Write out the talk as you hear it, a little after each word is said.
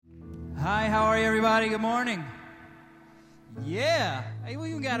Hi, how are you, everybody? Good morning. Yeah. Hey, we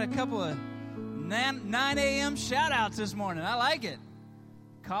even got a couple of 9 a.m. shout-outs this morning. I like it.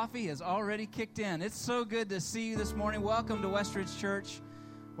 Coffee has already kicked in. It's so good to see you this morning. Welcome to Westridge Church,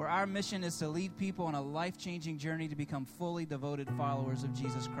 where our mission is to lead people on a life-changing journey to become fully devoted followers of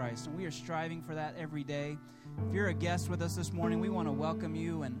Jesus Christ. And we are striving for that every day. If you're a guest with us this morning, we want to welcome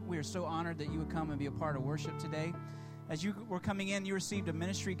you, and we are so honored that you would come and be a part of worship today. As you were coming in, you received a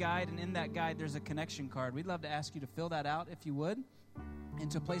ministry guide, and in that guide, there's a connection card. We'd love to ask you to fill that out if you would, and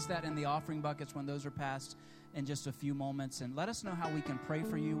to place that in the offering buckets when those are passed in just a few moments. And let us know how we can pray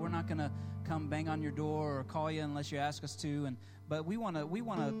for you. We're not going to come bang on your door or call you unless you ask us to, but we want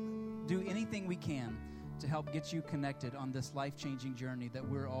to do anything we can to help get you connected on this life-changing journey that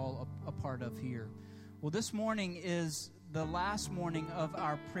we're all a part of here. Well, this morning is the last morning of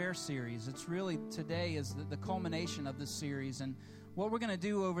our prayer series. It's really, today is the culmination of this series. And what we're going to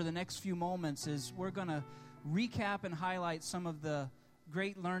do over the next few moments is we're going to recap and highlight some of the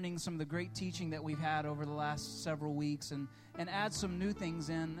great learning, some of the great teaching that we've had over the last several weeks, and add some new things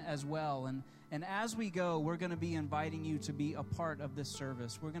in as well. And as we go, we're going to be inviting you to be a part of this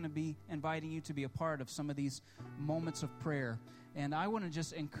service. We're going to be inviting you to be a part of some of these moments of prayer. And I want to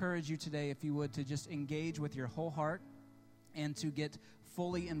just encourage you today, if you would, to just engage with your whole heart and to get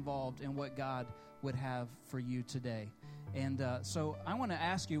fully involved in what God would have for you today. And so I want to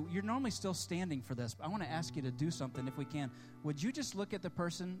ask you, you're normally still standing for this, but I want to ask you to do something if we can. Would you just look at the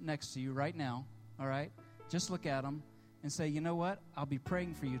person next to you right now, all right? Just look at them and say, you know what? I'll be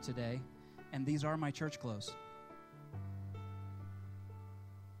praying for you today, and these are my church clothes.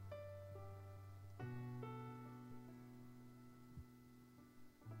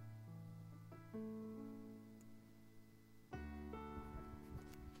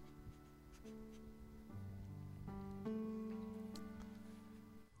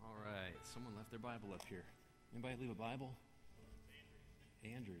 Someone left their Bible up here. Anybody leave a Bible?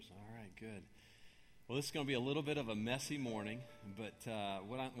 Andrews. All right, good. Well, this is going to be a little bit of a messy morning, but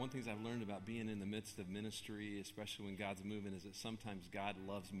one of the things I've learned about being in the midst of ministry, especially when God's moving, is that sometimes God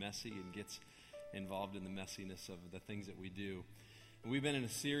loves messy and gets involved in the messiness of the things that we do. And we've been in a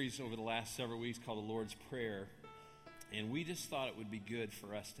series over the last several weeks called The Lord's Prayer, and we just thought it would be good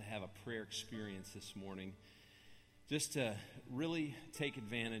for us to have a prayer experience this morning, just to really take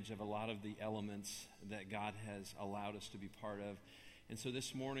advantage of a lot of the elements that God has allowed us to be part of. And so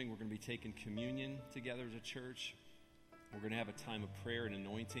this morning we're going to be taking communion together as a church. We're going to have a time of prayer and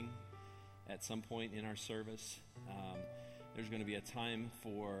anointing at some point in our service. There's going to be a time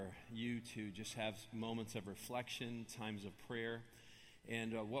for you to just have moments of reflection, times of prayer.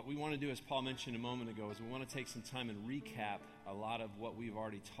 And what we want to do, as Paul mentioned a moment ago, is we want to take some time and recap a lot of what we've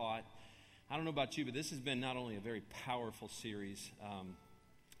already taught. I don't know about you, but this has been not only a very powerful series,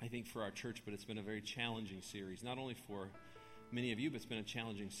 I think, for our church, but it's been a very challenging series. Not only for many of you, but it's been a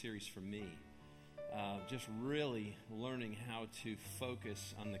challenging series for me. Just really learning how to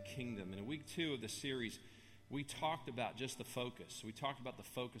focus on the kingdom. And in week 2 of the series, we talked about just the focus. We talked about the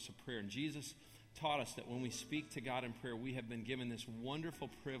focus of prayer. And Jesus taught us that when we speak to God in prayer, we have been given this wonderful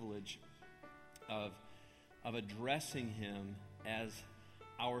privilege of addressing Him as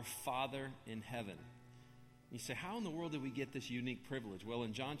our Father in heaven. You say, how in the world did we get this unique privilege? Well,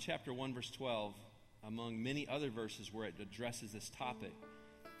 in John chapter 1, verse 12, among many other verses where it addresses this topic,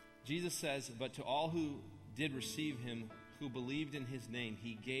 Jesus says, but to all who did receive Him, who believed in His name,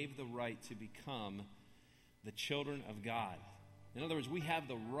 He gave the right to become the children of God. In other words, we have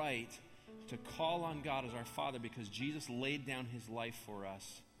the right to call on God as our Father because Jesus laid down His life for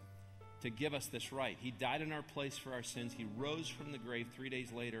us to give us this right. He died in our place for our sins. He rose from the grave 3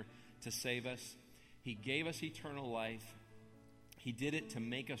 days later to save us. He gave us eternal life. He did it to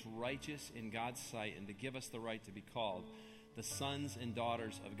make us righteous in God's sight and to give us the right to be called the sons and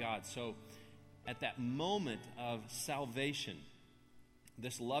daughters of God. So at that moment of salvation,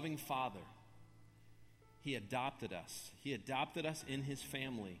 this loving Father, He adopted us. He adopted us in His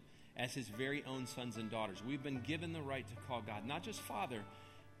family as His very own sons and daughters. We've been given the right to call God not just Father,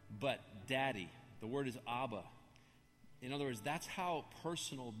 but Daddy. The word is Abba. In other words, that's how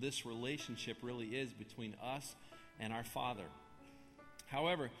personal this relationship really is between us and our Father.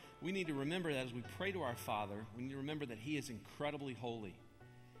 However, we need to remember that as we pray to our Father, we need to remember that He is incredibly holy.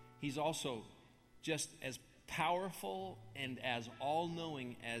 He's also just as powerful and as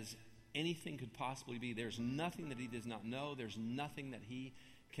all-knowing as anything could possibly be. There's nothing that He does not know. There's nothing that He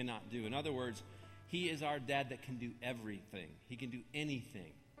cannot do. In other words, He is our dad that can do everything. He can do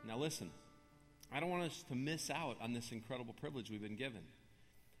anything. Now listen, I don't want us to miss out on this incredible privilege we've been given.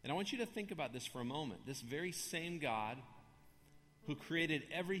 And I want you to think about this for a moment. This very same God who created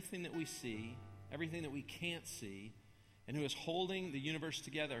everything that we see, everything that we can't see, and who is holding the universe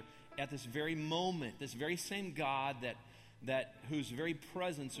together at this very moment, this very same God that whose very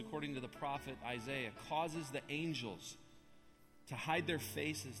presence, according to the prophet Isaiah, causes the angels to hide their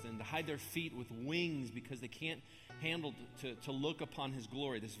faces and to hide their feet with wings because they can't handle to look upon his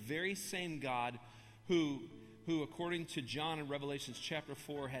glory. This very same God who according to John in Revelation chapter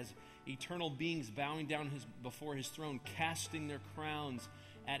 4, has eternal beings bowing down before his throne, casting their crowns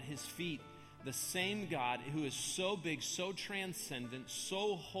at his feet. The same God who is so big, so transcendent,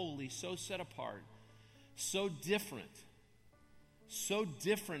 so holy, so set apart, so different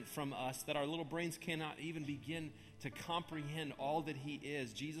from us that our little brains cannot even begin to comprehend all that he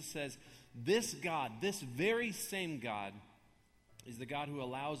is. Jesus says, this God, this very same God, is the God who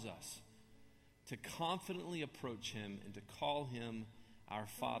allows us to confidently approach him and to call him our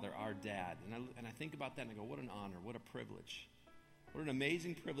Father, our Dad. And I think about that and I go, what an honor, what a privilege. What an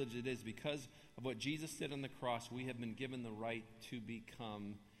amazing privilege it is. Because of what Jesus did on the cross, we have been given the right to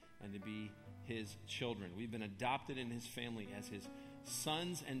become and to be his children. We've been adopted in his family as his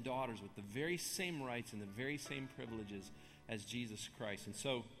sons and daughters with the very same rights and the very same privileges as Jesus Christ. And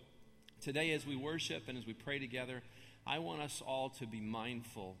so today, as we worship and as we pray together, I want us all to be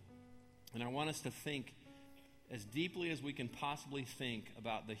mindful, and I want us to think as deeply as we can possibly think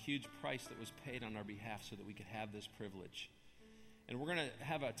about the huge price that was paid on our behalf so that we could have this privilege. And we're going to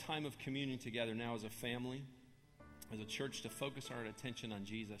have a time of communion together now as a family, as a church, to focus our attention on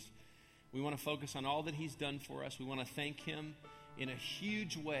Jesus. We want to focus on all that he's done for us. We want to thank him in a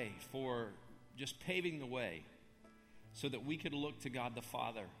huge way for just paving the way so that we could look to God the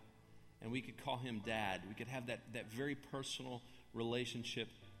Father and we could call him Dad. We could have that very personal relationship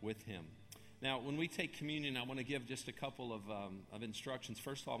with him. Now, when we take communion, I want to give just a couple of instructions.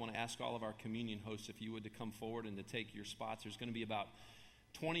 First of all, I want to ask all of our communion hosts if you would to come forward and to take your spots. There's going to be about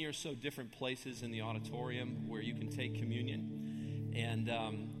 20 or so different places in the auditorium where you can take communion. And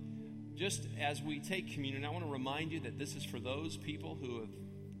just as we take communion, I want to remind you that this is for those people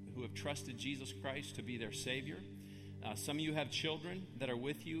who have trusted Jesus Christ to be their Savior. Some of you have children that are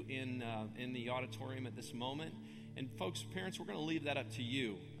with you in the auditorium at this moment. And folks, parents, we're going to leave that up to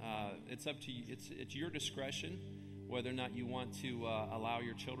you. It's up to you. It's your discretion whether or not you want to allow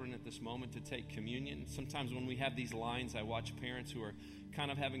your children at this moment to take communion. Sometimes when we have these lines, I watch parents who are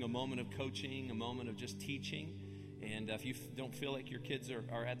kind of having a moment of coaching, a moment of just teaching. And if you don't feel like your kids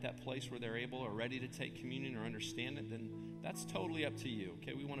are at that place where they're able or ready to take communion or understand it, then that's totally up to you.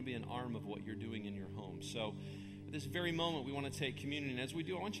 Okay, we want to be an arm of what you're doing in your home. So at this very moment, we want to take communion. As we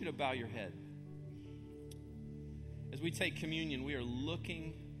do, I want you to bow your head. As we take communion, we are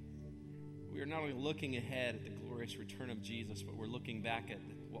not only looking ahead at the glorious return of Jesus, but we're looking back at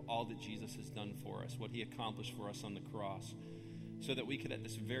all that Jesus has done for us, what he accomplished for us on the cross, so that we could at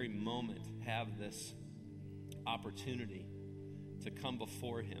this very moment have this opportunity to come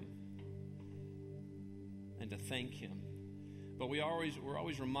before him and to thank him. But we're always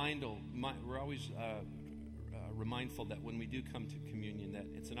remindful that when we do come to communion, that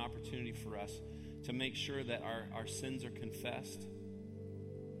it's an opportunity for us to make sure that our sins are confessed,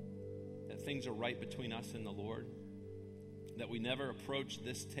 that things are right between us and the Lord, that we never approach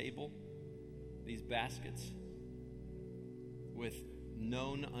this table, these baskets, with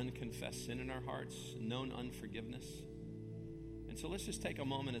known unconfessed sin in our hearts, known unforgiveness. And so let's just take a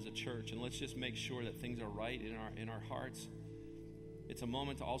moment as a church and let's just make sure that things are right in our hearts. It's a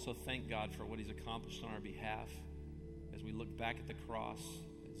moment to also thank God for what he's accomplished on our behalf as we look back at the cross,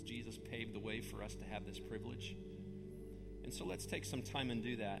 as Jesus paved the way for us to have this privilege. And so let's take some time and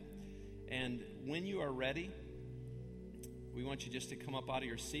do that. And when you are ready, we want you just to come up out of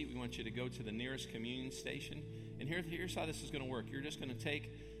your seat. We want you to go to the nearest communion station. And here's how this is going to work. You're just going to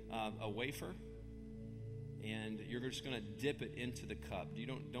take a wafer, and you're just going to dip it into the cup. You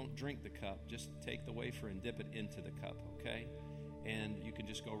don't drink the cup. Just take the wafer and dip it into the cup, okay? And you can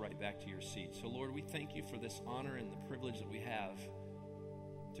just go right back to your seat. So, Lord, we thank you for this honor and the privilege that we have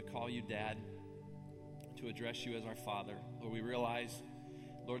to call you Dad, to address you as our Father. Lord, we realize,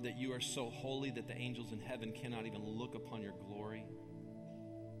 Lord, that you are so holy that the angels in heaven cannot even look upon your glory.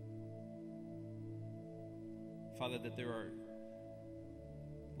 Father, that there are,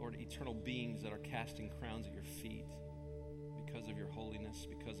 Lord, eternal beings that are casting crowns at your feet because of your holiness,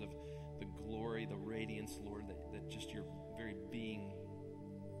 because of the glory, the radiance, Lord, that just your very being,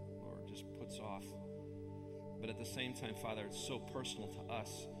 Lord, just puts off. But at the same time, Father, it's so personal to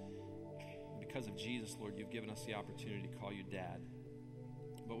us. Because of Jesus, Lord, you've given us the opportunity to call you Dad.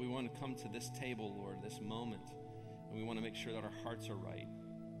 But we want to come to this table, Lord, this moment, and we want to make sure that our hearts are right,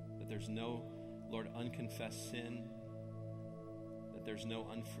 that there's no, Lord, unconfessed sin, that there's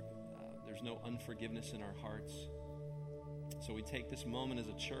no unforgiveness in our hearts. So we take this moment as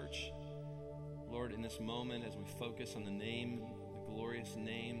a church, Lord, in this moment as we focus on the name, the glorious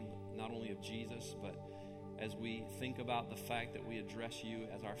name, not only of Jesus, but as we think about the fact that we address you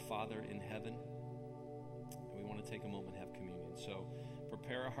as our Father in heaven, we want to take a moment and have communion. So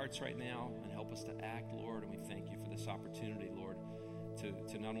prepare our hearts right now and help us to act, Lord, and we thank you for this opportunity, Lord,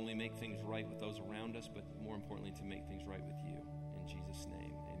 to not only make things right with those around us, but more importantly, to make things right with you. In Jesus'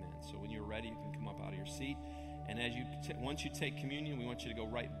 name, amen. So when you're ready, you can come up out of your seat. And as you once you take communion, we want you to go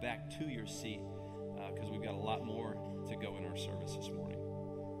right back to your seat because we've got a lot more to go in our service this morning.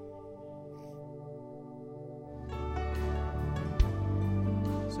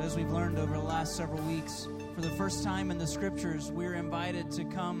 So as we've learned over the last several weeks, for the first time in the Scriptures, we're invited to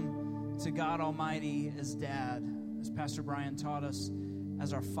come to God Almighty as Dad, as Pastor Brian taught us,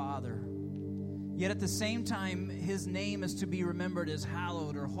 as our Father. Yet at the same time, His name is to be remembered as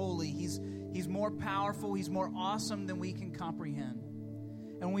hallowed or holy. He's more powerful, He's more awesome than we can comprehend.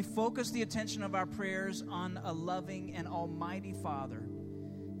 And when we focus the attention of our prayers on a loving and almighty Father,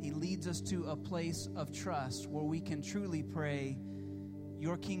 He leads us to a place of trust where we can truly pray,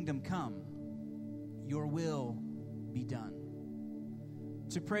 your kingdom come, your will be done.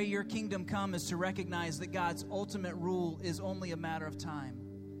 To pray your kingdom come is to recognize that God's ultimate rule is only a matter of time.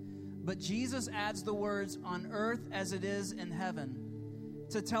 But Jesus adds the words, on earth as it is in heaven,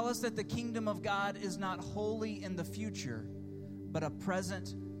 to tell us that the kingdom of God is not wholly in the future, but a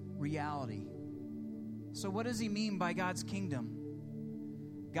present reality. So what does He mean by God's kingdom?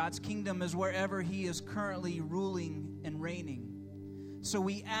 God's kingdom is wherever He is currently ruling and reigning. So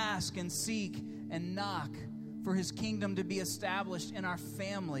we ask and seek and knock for His kingdom to be established in our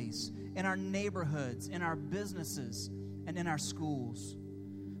families, in our neighborhoods, in our businesses, and in our schools.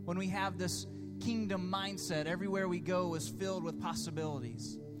 When we have this kingdom mindset, everywhere we go is filled with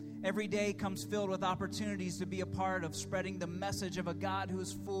possibilities. Every day comes filled with opportunities to be a part of spreading the message of a God who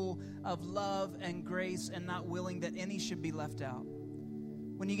is full of love and grace and not willing that any should be left out.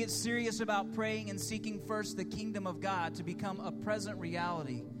 When you get serious about praying and seeking first the kingdom of God to become a present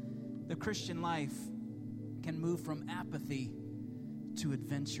reality, the Christian life can move from apathy to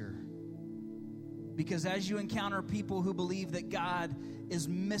adventure. Because as you encounter people who believe that God is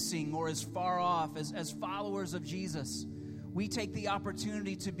missing or is far off, as followers of Jesus, we take the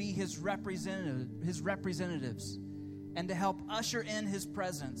opportunity to be His representatives and to help usher in His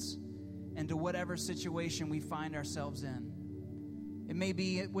presence into whatever situation we find ourselves in. It may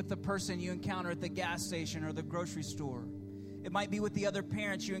be with the person you encounter at the gas station or the grocery store. It might be with the other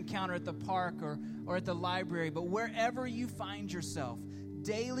parents you encounter at the park or at the library. But wherever you find yourself,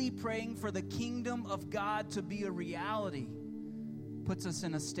 daily praying for the kingdom of God to be a reality puts us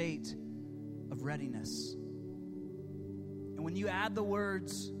in a state of readiness. And when you add the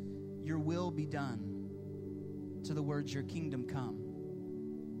words, your will be done, to the words, your kingdom come,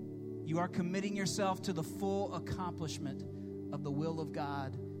 you are committing yourself to the full accomplishment of the will of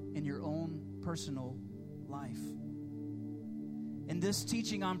God in your own personal life. In this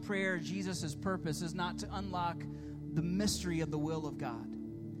teaching on prayer, Jesus' purpose is not to unlock the mystery of the will of God.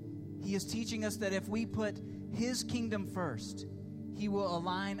 He is teaching us that if we put His kingdom first, He will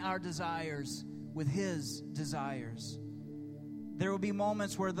align our desires with His desires. There will be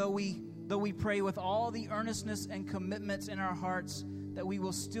moments where though we pray with all the earnestness and commitments in our hearts, that we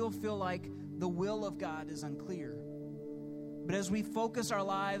will still feel like the will of God is unclear. But as we focus our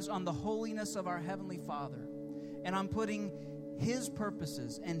lives on the holiness of our Heavenly Father and on putting His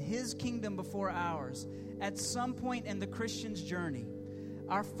purposes and His kingdom before ours, at some point in the Christian's journey,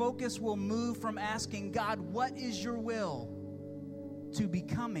 our focus will move from asking God, what is your will, to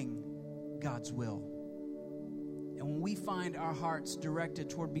becoming God's will. And when we find our hearts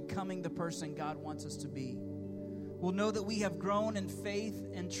directed toward becoming the person God wants us to be, we'll know that we have grown in faith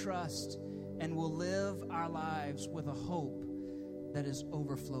and trust and will live our lives with a hope that is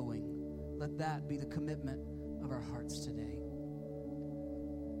overflowing. Let that be the commitment of our hearts today.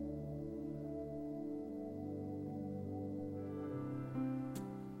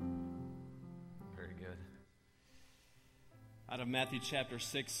 Very good. Out of Matthew chapter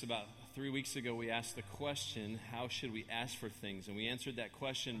 6, about 3 weeks ago, we asked the question, how should we ask for things? And we answered that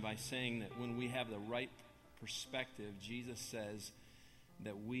question by saying that when we have the right perspective, Jesus says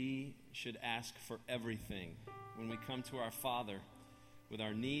that we should ask for everything. When we come to our Father with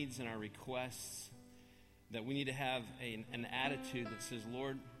our needs and our requests, that we need to have an attitude that says,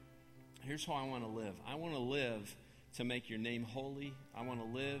 Lord, here's how I want to live. I want to live to make your name holy. I want to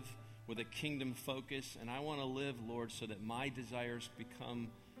live with a kingdom focus, and I want to live, Lord, so that my desires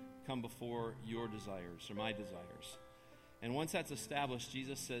come before your desires or my desires. And once that's established,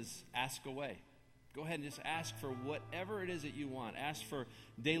 Jesus says, ask away. Go ahead and just ask for whatever it is that you want. Ask for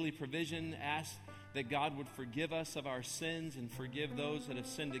daily provision. Ask that God would forgive us of our sins and forgive those that have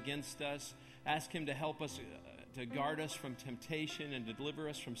sinned against us. Ask him to help us, to guard us from temptation and to deliver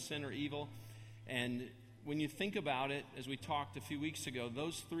us from sin or evil. And when you think about it, as we talked a few weeks ago,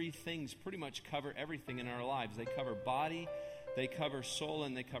 those three things pretty much cover everything in our lives. They cover body, they cover soul,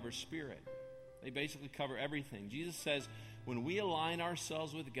 and they cover spirit. They basically cover everything. Jesus says when we align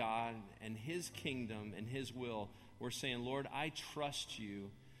ourselves with God and his kingdom and his will, we're saying, Lord, I trust you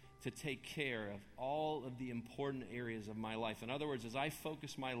to take care of all of the important areas of my life. In other words, as I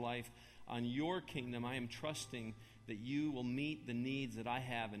focus my life on your kingdom, I am trusting that you will meet the needs that I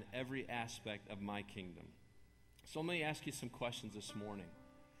have in every aspect of my kingdom. So let me ask you some questions this morning.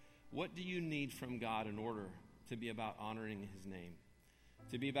 What do you need from God in order to be about honoring his name?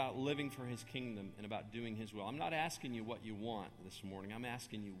 To be about living for his kingdom and about doing his will? I'm not asking you what you want this morning. I'm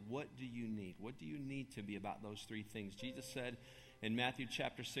asking you, what do you need? What do you need to be about those three things? Jesus said in Matthew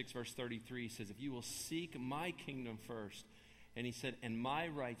chapter 6, verse 33, he says, if you will seek my kingdom first, and he said, and my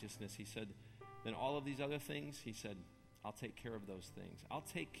righteousness, he said, then all of these other things, he said, I'll take care of those things. I'll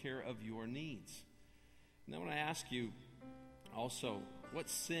take care of your needs. And then when I ask you also, what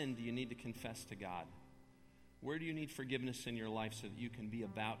sin do you need to confess to God? Where do you need forgiveness in your life so that you can be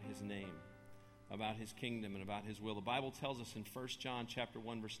about his name, about his kingdom, and about his will? The Bible tells us in 1 John chapter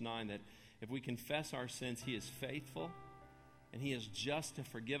 1, verse 9, that if we confess our sins, he is faithful and he is just to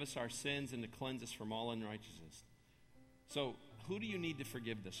forgive us our sins and to cleanse us from all unrighteousness. So who do you need to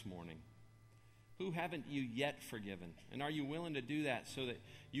forgive this morning? Who haven't you yet forgiven? And are you willing to do that so that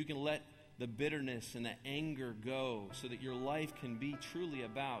you can let the bitterness and the anger go so that your life can be truly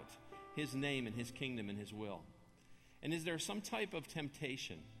about his name and his kingdom and his will? And is there some type of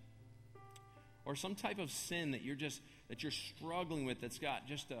temptation or some type of sin that you're struggling with, that's got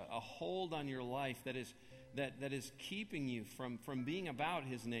just a hold on your life that is keeping you from being about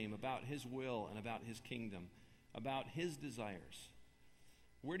his name, about his will, and about his kingdom, about his desires?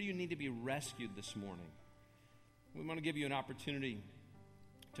 Where do you need to be rescued this morning? We want to give you an opportunity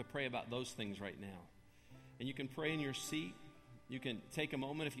to pray about those things right now. And you can pray in your seat. You can take a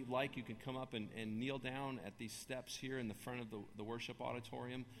moment if you'd like. You can come up and kneel down at these steps here in the front of the worship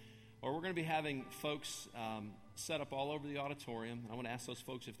auditorium. Or we're going to be having folks set up all over the auditorium. I want to ask those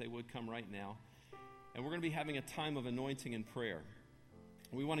folks if they would come right now. And we're going to be having a time of anointing and prayer.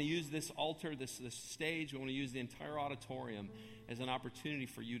 We want to use this altar, this stage. We want to use the entire auditorium as an opportunity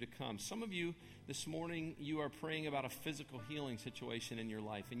for you to come. Some of you this morning, you are praying about a physical healing situation in your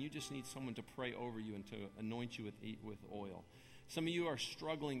life, and you just need someone to pray over you and to anoint you with oil. Some of you are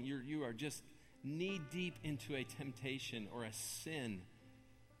struggling. You are just knee deep into a temptation or a sin,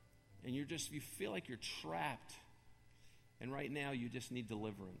 and you feel like you're trapped. And right now, you just need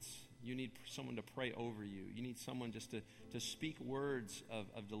deliverance. You need someone to pray over you. You need someone just to speak words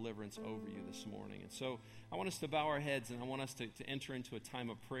of deliverance over you this morning. And so I want us to bow our heads, and I want us to enter into a time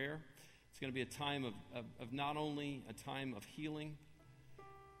of prayer. It's going to be a time of not only a time of healing,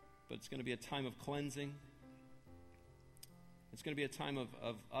 but it's going to be a time of cleansing. It's going to be a time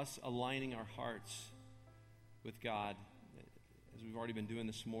of us aligning our hearts with God, as we've already been doing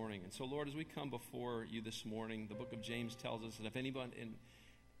this morning. And so, Lord, as we come before you this morning, the book of James tells us that if anyone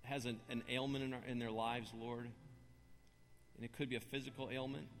has an ailment in their lives, Lord, and it could be a physical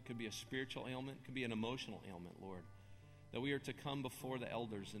ailment, it could be a spiritual ailment, it could be an emotional ailment, Lord, that we are to come before the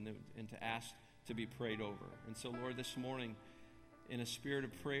elders and to ask to be prayed over. And so, Lord, this morning, in a spirit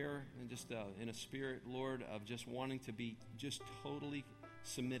of prayer and just in a spirit, Lord, of just wanting to be just totally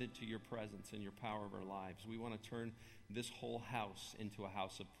submitted to your presence and your power of our lives, we want to turn this whole house into a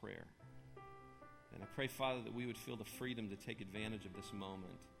house of prayer. And I pray, Father, that we would feel the freedom to take advantage of this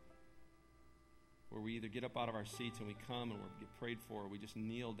moment where we either get up out of our seats and we come and we get prayed for, or we just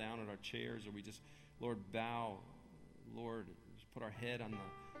kneel down at our chairs, or we just, Lord, bow, Lord, just put our head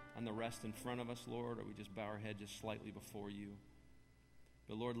on the rest in front of us, Lord, or we just bow our head just slightly before you.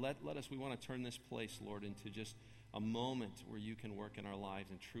 But Lord, let us, we want to turn this place, Lord, into just a moment where you can work in our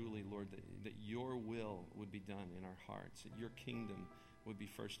lives, and truly, Lord, that your will would be done in our hearts, that your kingdom would be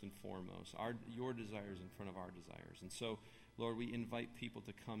first and foremost, your desires in front of our desires. And so, Lord, we invite people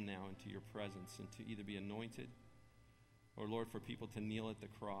to come now into your presence and to either be anointed, or, Lord, for people to kneel at the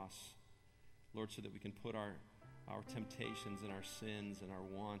cross, Lord, so that we can put our temptations and our sins and our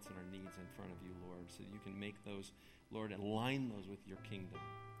wants and our needs in front of you, Lord, so that you can make those, Lord, align those with your kingdom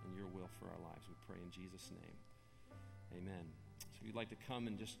and your will for our lives. We pray in Jesus' name. Amen. So if you'd like to come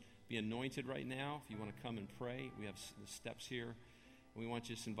and just be anointed right now, if you want to come and pray, we have the steps here. And we want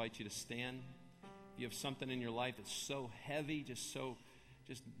to just invite you to stand. you have something in your life that's so heavy, just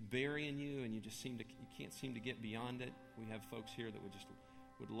burying you, and you can't seem to get beyond it, we have folks here that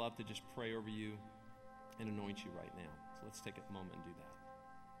would love to just pray over you and anoint you right now. So let's take a moment and do that.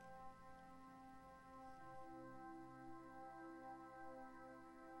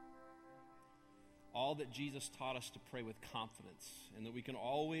 All that Jesus taught us to pray with confidence, and that we can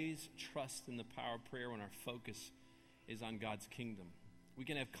always trust in the power of prayer when our focus is on God's kingdom. We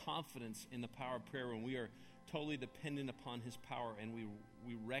can have confidence in the power of prayer when we are totally dependent upon His power, and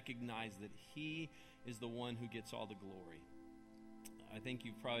we recognize that He is the one who gets all the glory. I think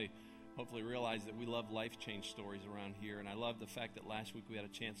you've probably hopefully realized that we love life change stories around here, and I love the fact that last week we had a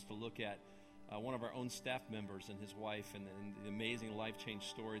chance to look at one of our own staff members and his wife, and the amazing life change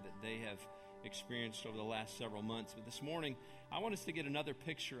story that they have experienced over the last several months. But this morning, I want us to get another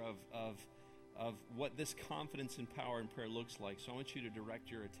picture of what this confidence and power in prayer looks like. So I want you to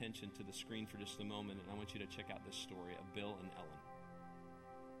direct your attention to the screen for just a moment, and I want you to check out this story of Bill and Ellen.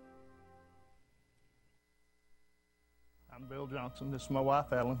 I'm Bill Johnson. This is my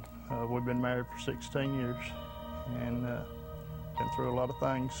wife, Ellen. We've been married for 16 years and been through a lot of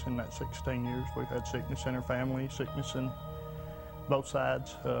things in that 16 years. We've had sickness in our family, sickness in both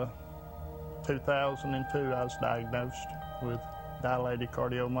sides. 2002, I was diagnosed with dilated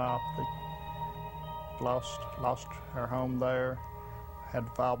cardiomyopathy. Lost our home there. Had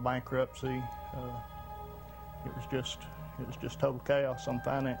to file bankruptcy. It was just total chaos on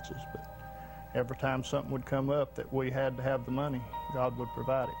finances. But every time something would come up that we had to have the money, God would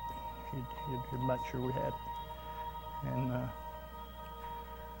provide it. He'd make sure we had it. And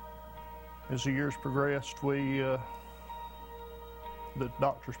as the years progressed, the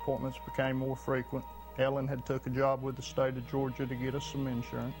doctor's appointments became more frequent. Ellen had took a job with the state of Georgia to get us some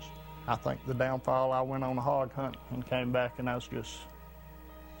insurance. I think the downfall, I went on a hog hunt and came back and I was just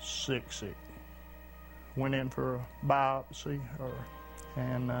sick. Went in for a biopsy,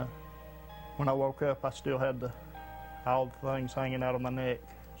 and when I woke up, I still had all the things hanging out of my neck.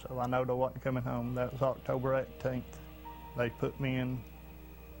 So I knowed I wasn't coming home. That was October 18th. They put me in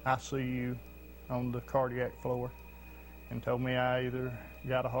ICU on the cardiac floor and told me I either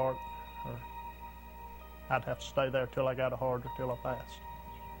got a heart or I'd have to stay there till I got a heart or till I passed.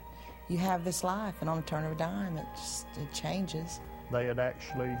 You have this life, and on a turn of a dime, it changes. They had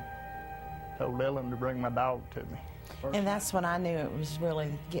actually told Ellen to bring my dog to me. And that's when I knew it was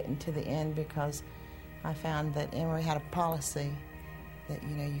really getting to the end, because I found that Emory had a policy that,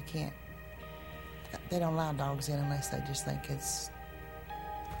 you can't, they don't allow dogs in unless they just think it's...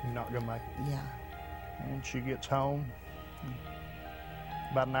 You're not going to make it. Yeah. And she gets home.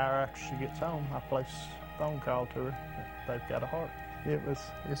 About an hour after she gets home, I place a phone call to her that they've got a heart.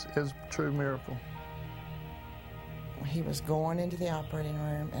 It's a true miracle. He was going into the operating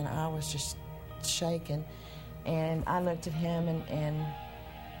room, and I was just shaking. And I looked at him,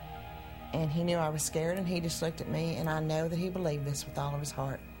 and he knew I was scared, and he just looked at me, and I know that he believed this with all of his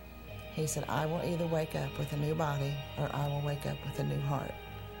heart. He said, I will either wake up with a new body, or I will wake up with a new heart.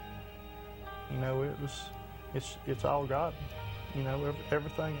 It's all God.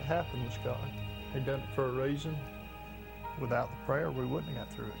 Everything that happened was God. He done it for a reason. Without the prayer, we wouldn't have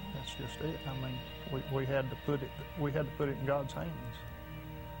got through it. That's just it. I mean, we had to put it in God's hands.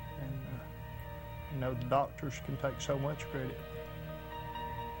 And the doctors can take so much credit.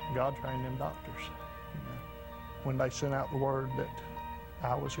 God trained them doctors. When they sent out the word that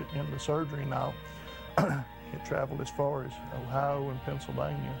I was in the surgery now, it traveled as far as Ohio and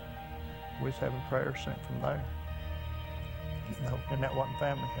Pennsylvania. We was having prayers sent from there. And that wasn't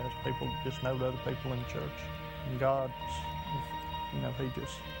family. It was people that just know other people in the church. And God,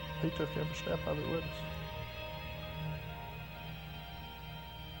 He took every step of it with us.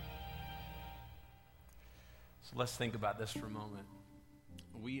 So let's think about this for a moment.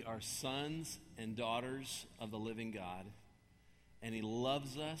 We are sons and daughters of the living God, and He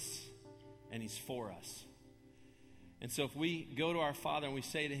loves us, and He's for us. And so if we go to our Father and we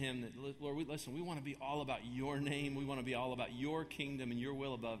say to Him that, Lord, we want to be all about Your name, we want to be all about Your kingdom and Your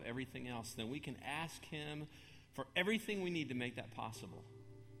will above everything else, then we can ask Him for everything we need to make that possible.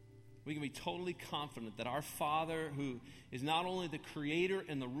 We can be totally confident that our Father, who is not only the creator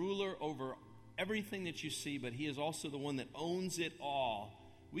and the ruler over everything that you see, but He is also the one that owns it all.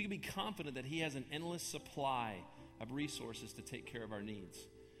 We can be confident that He has an endless supply of resources to take care of our needs.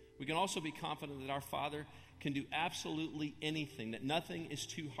 We can also be confident that our Father can do absolutely anything, that nothing is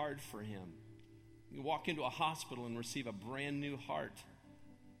too hard for Him. You can walk into a hospital and receive a brand new heart.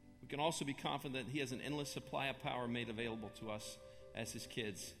 We can also be confident that He has an endless supply of power made available to us as His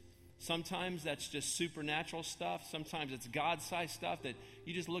kids. Sometimes that's just supernatural stuff. Sometimes it's God-sized stuff that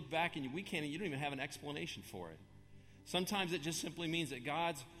you just look back and you don't even have an explanation for it. Sometimes it just simply means that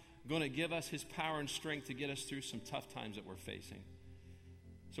God's going to give us his power and strength to get us through some tough times that we're facing.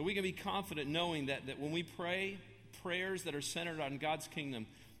 So we can be confident knowing that when we pray prayers that are centered on God's kingdom,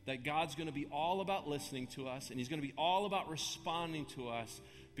 that God's going to be all about listening to us, and he's going to be all about responding to us,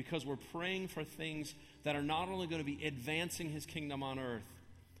 because we're praying for things that are not only going to be advancing his kingdom on earth,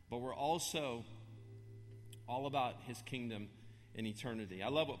 but we're also all about his kingdom in eternity. I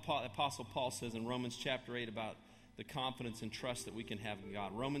love what Apostle Paul says in Romans chapter 8 about the confidence and trust that we can have in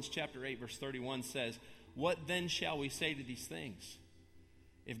God. Romans chapter 8 verse 31 says, "What then shall we say to these things?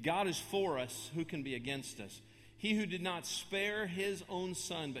 If God is for us, who can be against us? He who did not spare his own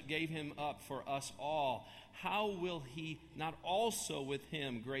son, but gave him up for us all, how will he not also with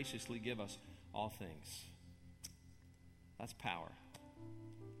him graciously give us all things?" That's power.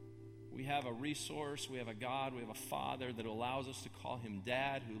 We have a resource, we have a God, we have a Father that allows us to call him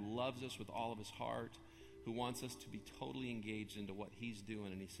Dad, who loves us with all of his heart, who wants us to be totally engaged into what he's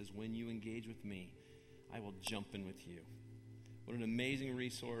doing. And he says, when you engage with me, I will jump in with you. What an amazing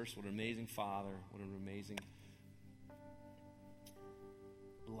resource, what an amazing Father, what an amazing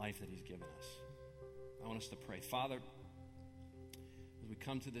life that he's given us. I want us to pray. Father, as we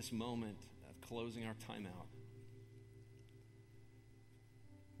come to this moment of closing our time out,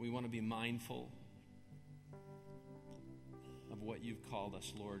 we want to be mindful of what you've called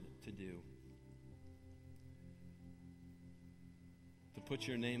us, Lord, to do. To put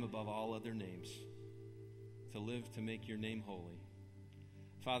your name above all other names. To live to make your name holy.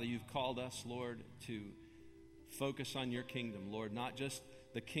 Father, you've called us, Lord, to focus on your kingdom, Lord. Not just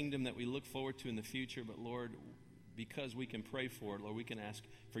the kingdom that we look forward to in the future, but Lord, because we can pray for it, Lord, we can ask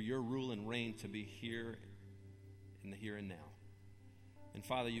for your rule and reign to be here in the here and now. And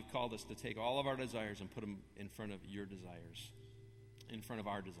Father, you've called us to take all of our desires and put them in front of your desires, in front of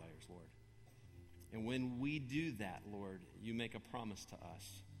our desires, Lord. And when we do that, Lord, you make a promise to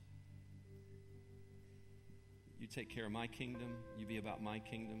us. You take care of my kingdom, you be about my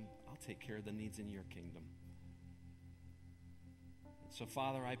kingdom, I'll take care of the needs in your kingdom. So,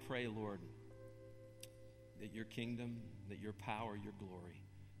 Father, I pray, Lord, that your kingdom, that your power, your glory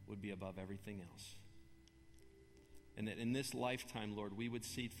would be above everything else. And that in this lifetime, Lord, we would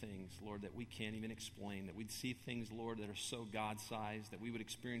see things, Lord, that we can't even explain. That we'd see things, Lord, that are so God-sized, that we would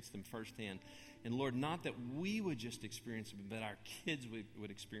experience them firsthand. And Lord, not that we would just experience them, but our kids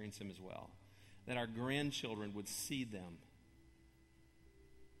would experience them as well. That our grandchildren would see them.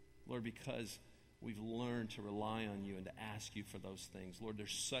 Lord, because we've learned to rely on you and to ask you for those things. Lord,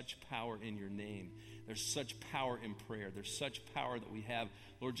 there's such power in your name. There's such power in prayer. There's such power that we have,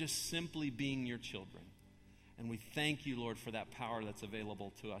 Lord, just simply being your children. And we thank you, Lord, for that power that's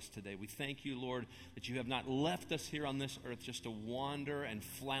available to us today. We thank you, Lord, that you have not left us here on this earth just to wander and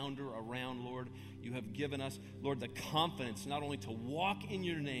flounder around, Lord. You have given us, Lord, the confidence not only to walk in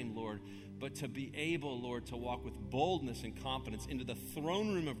your name, Lord, but to be able, Lord, to walk with boldness and confidence into the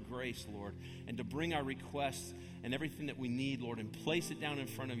throne room of grace, Lord, and to bring our requests and everything that we need, Lord, and place it down in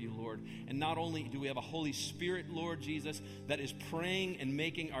front of you, Lord. And not only do we have a Holy Spirit, Lord Jesus, that is praying and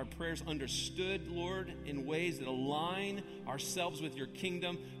making our prayers understood, Lord, in ways that align ourselves with your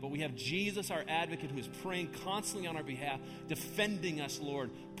kingdom, but we have Jesus, our advocate, who is praying constantly on our behalf, defending us,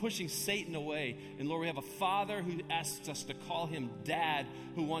 Lord, pushing Satan away. And Lord, we have a Father who asks us to call him Dad,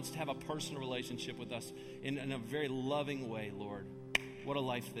 who wants to have a personal relationship with us in a very loving way, Lord. What a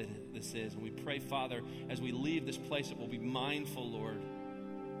life that this is. And we pray, Father, as we leave this place, that we'll be mindful, Lord,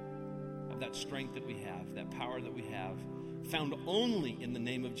 of that strength that we have, that power that we have, found only in the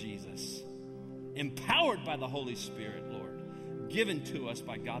name of Jesus, empowered by the Holy Spirit, Lord, given to us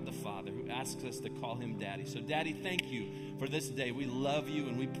by God the Father, who asks us to call him Daddy. So, Daddy, thank you for this day. We love you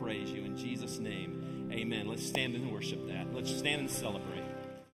and we praise you. In Jesus' name, amen. Let's stand and worship that. Let's stand and celebrate.